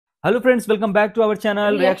Hello friends, welcome back to our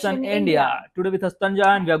channel Reaction Reaction India. India. Today with us Tanja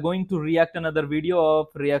and we are going to react another video of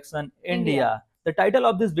Reaction India. The title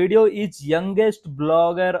of this video is Youngest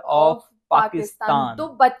Blogger of Pakistan. तो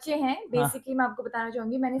बच्चे हैं हाँ। Basically मैं आपको बताना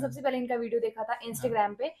चाहूंगी मैंने हाँ। सबसे पहले इनका वीडियो देखा था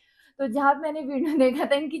इंस्टाग्राम पे। तो जहाँ मैंने वीडियो देखा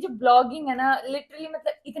था इनकी जो ब्लॉगिंग है ना लिटरली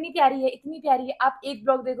मतलब इतनी प्यारी है। आप एक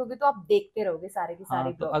ब्लॉग देखोगे तो आप देखते रहोगे सारे के सारे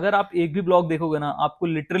हाँ, तो ब्लॉग। अगर आप एक भी ब्लॉग देखोगे ना, आपको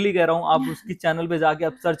लिटरली कह रहा हूँ, आप उसकी चैनल पे जाके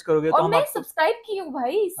आप सर्च करोगे तो और हम मैं आपको सब्सक्राइब की हूँ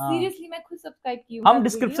भाई, हाँ। सीरियसली मैं खुद सब्सक्राइब की हूँ। हम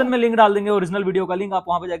डिस्क्रिप्शन में लिंक डाल देंगे, ओरिजिनल वीडियो का लिंक, आप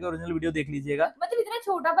वहां पे जाके ओरिजिनल वीडियो देख लीजिएगा। मतलब इतना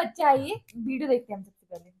छोटा बच्चा है ये। वीडियो देखते हैं हम सबसे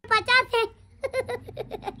पहले। 50 है।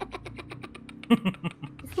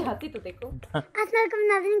 इसकी हंसी तो देखो। अस्सलाम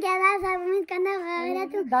नाज़रीन, क्या हाल है? उम्मीद करना है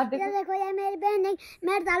तो देखो ये मेरी बहन है,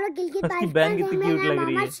 मैं डालो गिलगित बहन कितनी क्यूट लग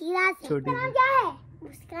रही है। शिराज़ी। छोटी नाम क्या है?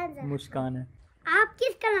 मुस्कान। मुस्कान है। आप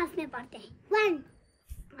किस क्लास में पढ़ते हैं? 1।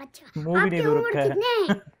 अच्छा, मुंह भी नहीं दो रखा है। कितने हैं?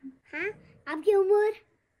 हाँ, आपकी उम्र?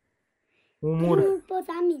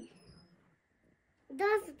 पोसामी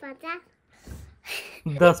 10-50।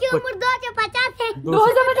 10 उम्र 250 है।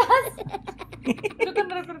 250।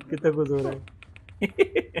 कितना कुछ हो रहा है।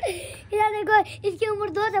 इधर देखो, इसकी उम्र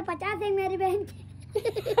 250 है मेरी बहन की।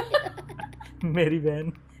 मेरी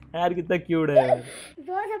बहन यार कितना क्यूट है यार।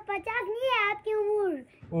 250 नहीं है आपकी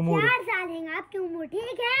उम्र 4 साल है आपकी उम्र,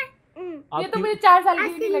 ठीक है? ये तो मुझे 4 साल की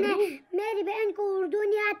नहीं लगी। मेरी बहन को उर्दू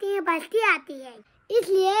नहीं आती है, बस्ती आती है,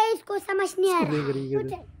 इसलिए इसको समझ नहीं आ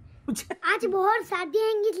रहा। आज बहुत सर्दी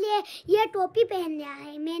है इसलिए ये टोपी पहनने आया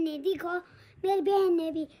है। मैंने देखो मेरी बहन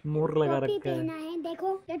ने भी मोर लगा टोपी रखा पहना है। देखो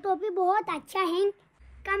ये टोपी बहुत अच्छा है।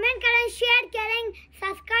 कमेंट करें, शेयर करें,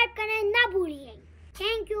 सब्सक्राइब करें ना भूलिए।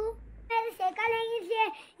 Thank you. मेरे साइकिल है इसलिए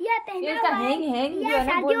ये पहना हुआ है। हैंग ये जो है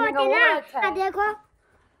ना सर्दी बोलने का होती वो ना। अच्छा है। देखो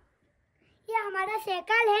ये हमारा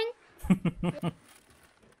साइकिल है।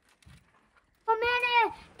 तो मैंने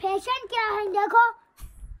फैशन किया है, देखो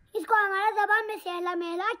इसको हमारा जबान में शहला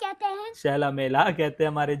मेला कहते हैं। शहला मेला कहते हैं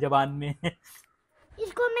हमारे जबान में।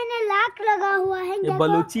 इसको मैंने लाक लगा हुआ है। ये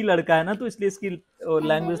बलूची लड़का है ना, तो इसलिए इसकी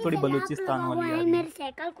लैंग्वेज थोड़ी बलूचिस्तान वाली है। मेरे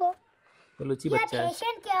साइकिल को बलूची ये बच्चा है।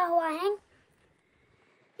 फैशन किया हुआ है।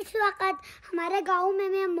 इस वक्त हमारे गांव में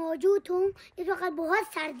मैं मौजूद हूँ। इस वक्त बहुत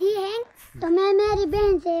सर्दी है तो मैं मेरी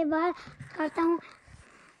बहन से बात करता हूँ।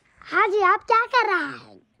 हाँ जी, आप क्या कर रहा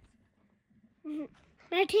है?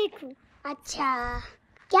 मैं ठीक हूँ। अच्छा,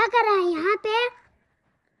 क्या कर रहा है यहाँ पे?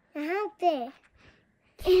 यहाँ पे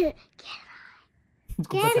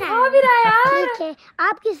भी रहा यार। ठीक है,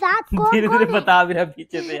 आपके साथ कौन धीरे कौन धीरे है? बता भी रहा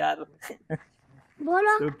पीछे से यार।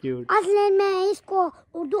 बोलो। So cute. असली में इसको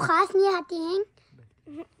उर्दू खास नहीं आती है,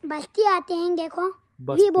 बस्ती आते हैं। देखो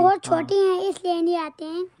ये बहुत छोटी हैं इसलिए नहीं आते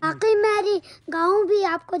हैं। बाकी मेरी गाँव भी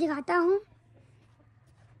आपको दिखाता हूँ।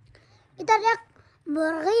 इधर एक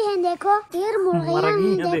मुर्गी है, देखो ये मुर्गियाँ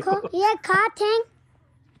हैं। देखो ये खात हैं।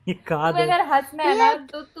 ये खाद है। अगर हंसना है ना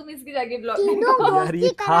तो तुम इसकी जगह ब्लॉग तीनों यार, ये दोस्ती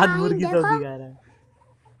कर खाद रहा है। मुर्गी सब देखो दिखा रहा है।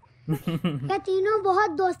 ये तीनों बहुत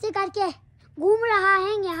दोस्ती करके घूम रहा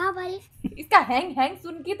है यहाँ पर। इसका हैंग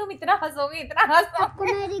सुन के तुम इतना हंसोगे, इतना हंसोगे। आपको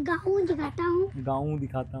मेरी गाँव दिखाता हूँ। गाँव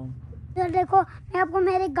दिखाता हूँ। तो देखो मैं आपको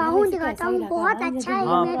मेरे गाँव दिखाता हूँ। बहुत अच्छा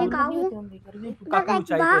है मेरे गाँव। काफी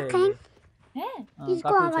ऊंचाई पे है।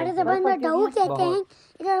 इसको हमारे जबान में डहू कहते हैं।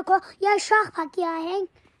 इधर देखो यह शाख फकिया है,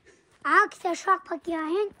 आग से शाख फकिया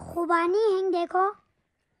है। खुबानी है, देखो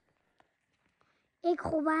एक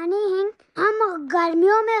खुबानी है। हम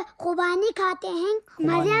गर्मियों में खुबानी खाते हैं,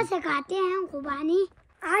 मजे से खाते हैं खुबानी।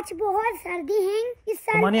 आज बहुत सर्दी है। इस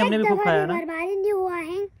साल एक दफा भी बर्बादी नहीं हुआ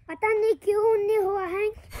है, पता नहीं क्यों नहीं हुआ है।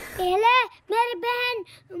 पहले मेरी बहन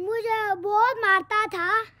मुझे बहुत मारता था।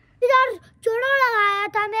 इधर चोरों लगाया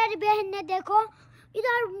था मेरी बहन ने। देखो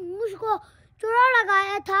इधर मुझको चोरों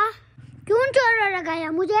लगाया था। क्यों चोरों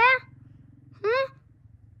लगाया मुझे?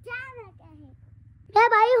 क्या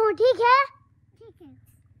भाई हूँ, ठीक है?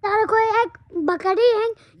 यार कोई एक बकरी है,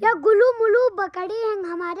 या गुलू मुलू बकरी है।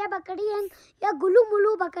 हमारे बकरी है या गुलू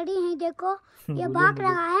मुलू बकरी है। देखो ये भाग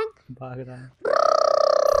रहा है।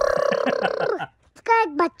 इसका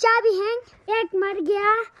एक बच्चा भी है, एक मर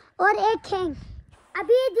गया और एक है।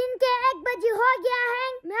 अभी दिन के 1 बजे हो गया है।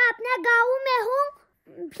 मैं अपने गाँव में हूँ,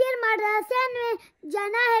 फिर मदरसे में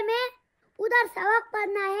जाना है। मैं उधर सबक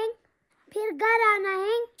पढ़ना है, फिर घर आना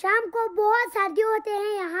है। शाम को बहुत सर्दी होते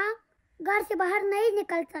हैं यहाँ, घर से बाहर नहीं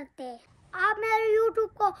निकल सकते। आप मेरे YouTube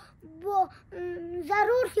को वो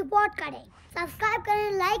जरूर सपोर्ट करें, सब्सक्राइब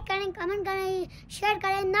करें, लाइक करें, कमेंट करें, शेयर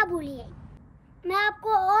करें ना भूलिए। मैं आपको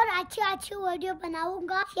और अच्छी वीडियो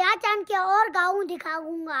बनाऊंगा। चांद के और गाँव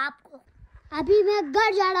दिखाऊंगा आपको। अभी मैं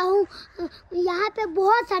घर जा रहा हूँ, यहाँ पे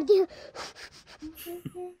बहुत सर्दी।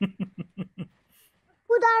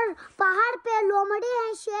 उधर पहाड़ पे लोमड़ी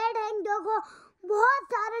है, शेर है। देखो बहुत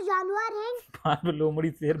सारे जानवर हैं। वहाँ पे लोमड़ी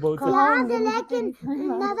शेर बहुत कहाँ सारे। यहाँ से होंगे? लेकिन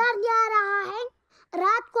नजर नहीं आ रहा है।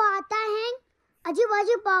 रात को आता है, अजीब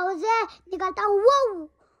अजीब आवाजें निकलता हूँ, वो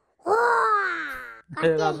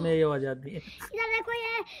करते रात हैं। में ये आवाज आती है। इधर देखो,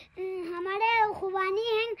 ये हमारे खुबानी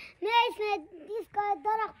हैं। मैं इसमें इसका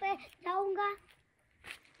दरख्त पे जाऊंगा।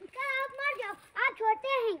 क्या आप मर जाओ, आप छोटे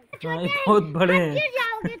हैं, हाँ, छोटे ये हैं, बहुत बड़े आप हैं। गिर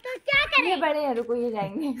जाओगे तो क्या ये करें? बड़े हैं, रुको ये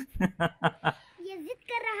जाएंगे। ये जिद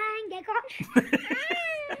कर रहा है, देखो।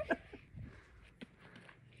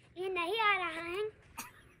 ये नहीं आ रहा है।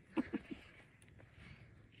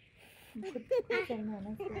 चलना है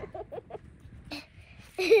ना।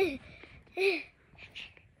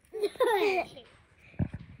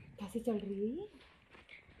 कैसे चल रही है?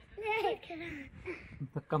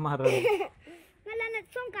 धक्का मार रहा है।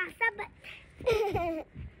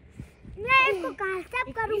 मैं इसको कहाँ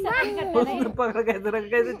सब करूँगा? उसने पकड़ कैसे रख,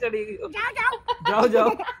 कैसे चढ़ी गई वो? जाओ जाओ जाओ जाओ।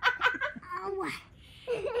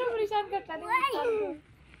 परेशान करता नहीं।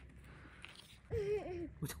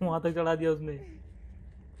 उसको वहां तक चढ़ा दिया उसने।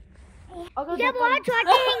 ये बहुत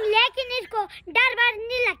छोटे हैं, लेकिन इसको डर बर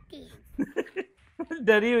नहीं लगती।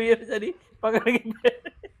 डरी हुई है बेचारी, पकड़ के।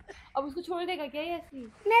 अब उसको छोड़ देगा क्या ये ऐसी?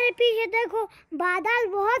 मेरे पीछे देखो, बादल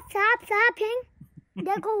बहुत साफ साफ हैं।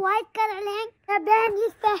 देखो व्हाइट कलर है। अब बहन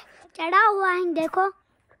इस पे चढ़ा हुआ है, देखो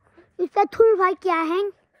इस पे थूल भाई क्या है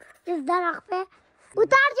इस दरख्त पे।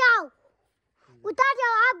 उतार जाओ, उतार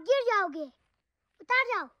जाओ, आप गिर जाओगे, उतार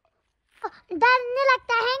जाओ। डर नहीं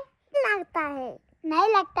लगता है? लगता है,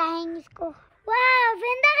 नहीं लगता है इसको। वाह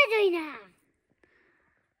वेंदा का जोई ना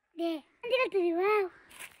दे निकलती। वाह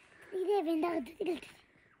ये वेंदा का निकलती दे।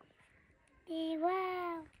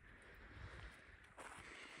 वाह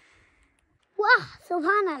वाह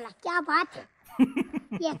सुभान अल्लाह, क्या बात है।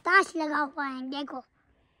 ये ताश लगा हुआ है, देखो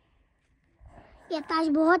ये ताश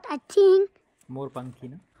बहुत अच्छी है। मोर पंखी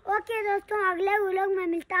ना। ओके दोस्तों, अगले व्लॉग में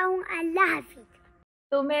मिलता हूँ। अल्लाह हाफिज।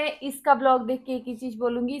 तो मैं इसका ब्लॉग देख के एक ही चीज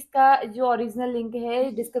बोलूंगी, इसका जो ओरिजिनल लिंक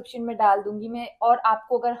है डिस्क्रिप्शन में डाल दूंगी मैं। और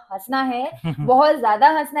आपको अगर हंसना है, बहुत ज्यादा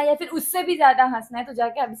हंसना है या फिर उससे भी ज्यादा हंसना है, तो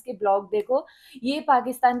जाके आप इसके ब्लॉग देखो। ये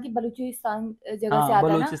पाकिस्तान की बलूचिस्तान जगह से हाँ, आता है ना,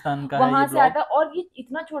 बलूचिस्तान का है वहां ये से ब्लॉग। आता है। और ये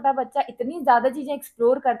इतना छोटा बच्चा इतनी ज्यादा चीजें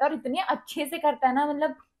एक्सप्लोर करता है और इतने अच्छे से करता है ना,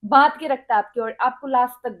 मतलब बात के रखता है आपकी। और आपको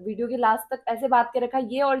लास्ट तक, वीडियो के लास्ट तक ऐसे बात के रखा।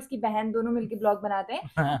 ये और इसकी बहन दोनों मिलकर ब्लॉग बनाते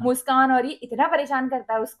हैं, मुस्कान। और ये इतना परेशान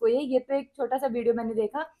करता है उसको। ये तो एक छोटा सा वीडियो मैंने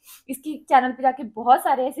देखा। इसकी चैनल पे जाके बहुत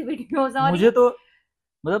सारे ऐसे वीडियोस हैं। और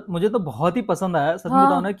मुझे तो बहुत ही पसंद आया, सच में हाँ,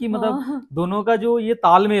 बताऊं ना कि मतलब हाँ। दोनों का जो ये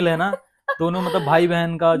तालमेल है ना, दोनों मतलब भाई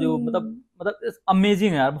बहन का जो हम्म। मतलब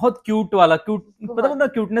अमेजिंग है यार। बहुत क्यूट वाला, बहुत। मतलब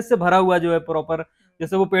क्यूटनेस से भरा हुआ जो है प्रॉपर।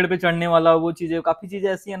 जैसे वो पेड़ पे चढ़ने वाला, वो चीजें, काफी चीजें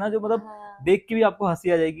ऐसी है ना जो मतलब हाँ। देख के भी आपको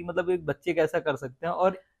हंसी आ जाएगी। मतलब एक बच्चे कैसा कर सकते हैं।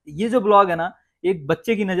 और ये जो ब्लॉग है ना, एक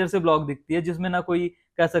बच्चे की नजर से ब्लॉग दिखती है, जिसमें ना कोई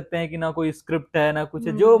कह सकते हैं कि ना कोई स्क्रिप्ट है ना कुछ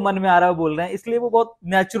है, जो मन में आ रहा है वो बोल रहे हैं, इसलिए वो बहुत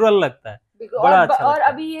नेचुरल लगता है। बड़ा अच्छा और लगता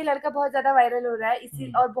है। अभी ये लड़का बहुत ज्यादा वायरल हो रहा है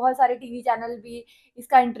इसी। और बहुत सारे टीवी चैनल भी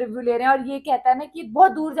इसका इंटरव्यू ले रहे हैं। और ये कहता है ना कि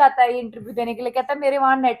बहुत दूर जाता है ये इंटरव्यू देने के लिए, कहता है मेरे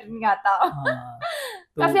वहां नेट नहीं आता। हाँ,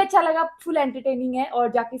 काफी अच्छा लगा, फुल एंटरटेनिंग है।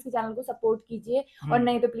 और जाके इसके चैनल को सपोर्ट कीजिए। और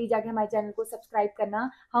नहीं तो प्लीज जाके हमारे चैनल को सब्सक्राइब करना।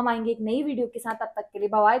 हम आएंगे एक नई वीडियो के साथ, तब तक के लिए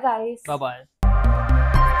बाय गाइस। Bye bye.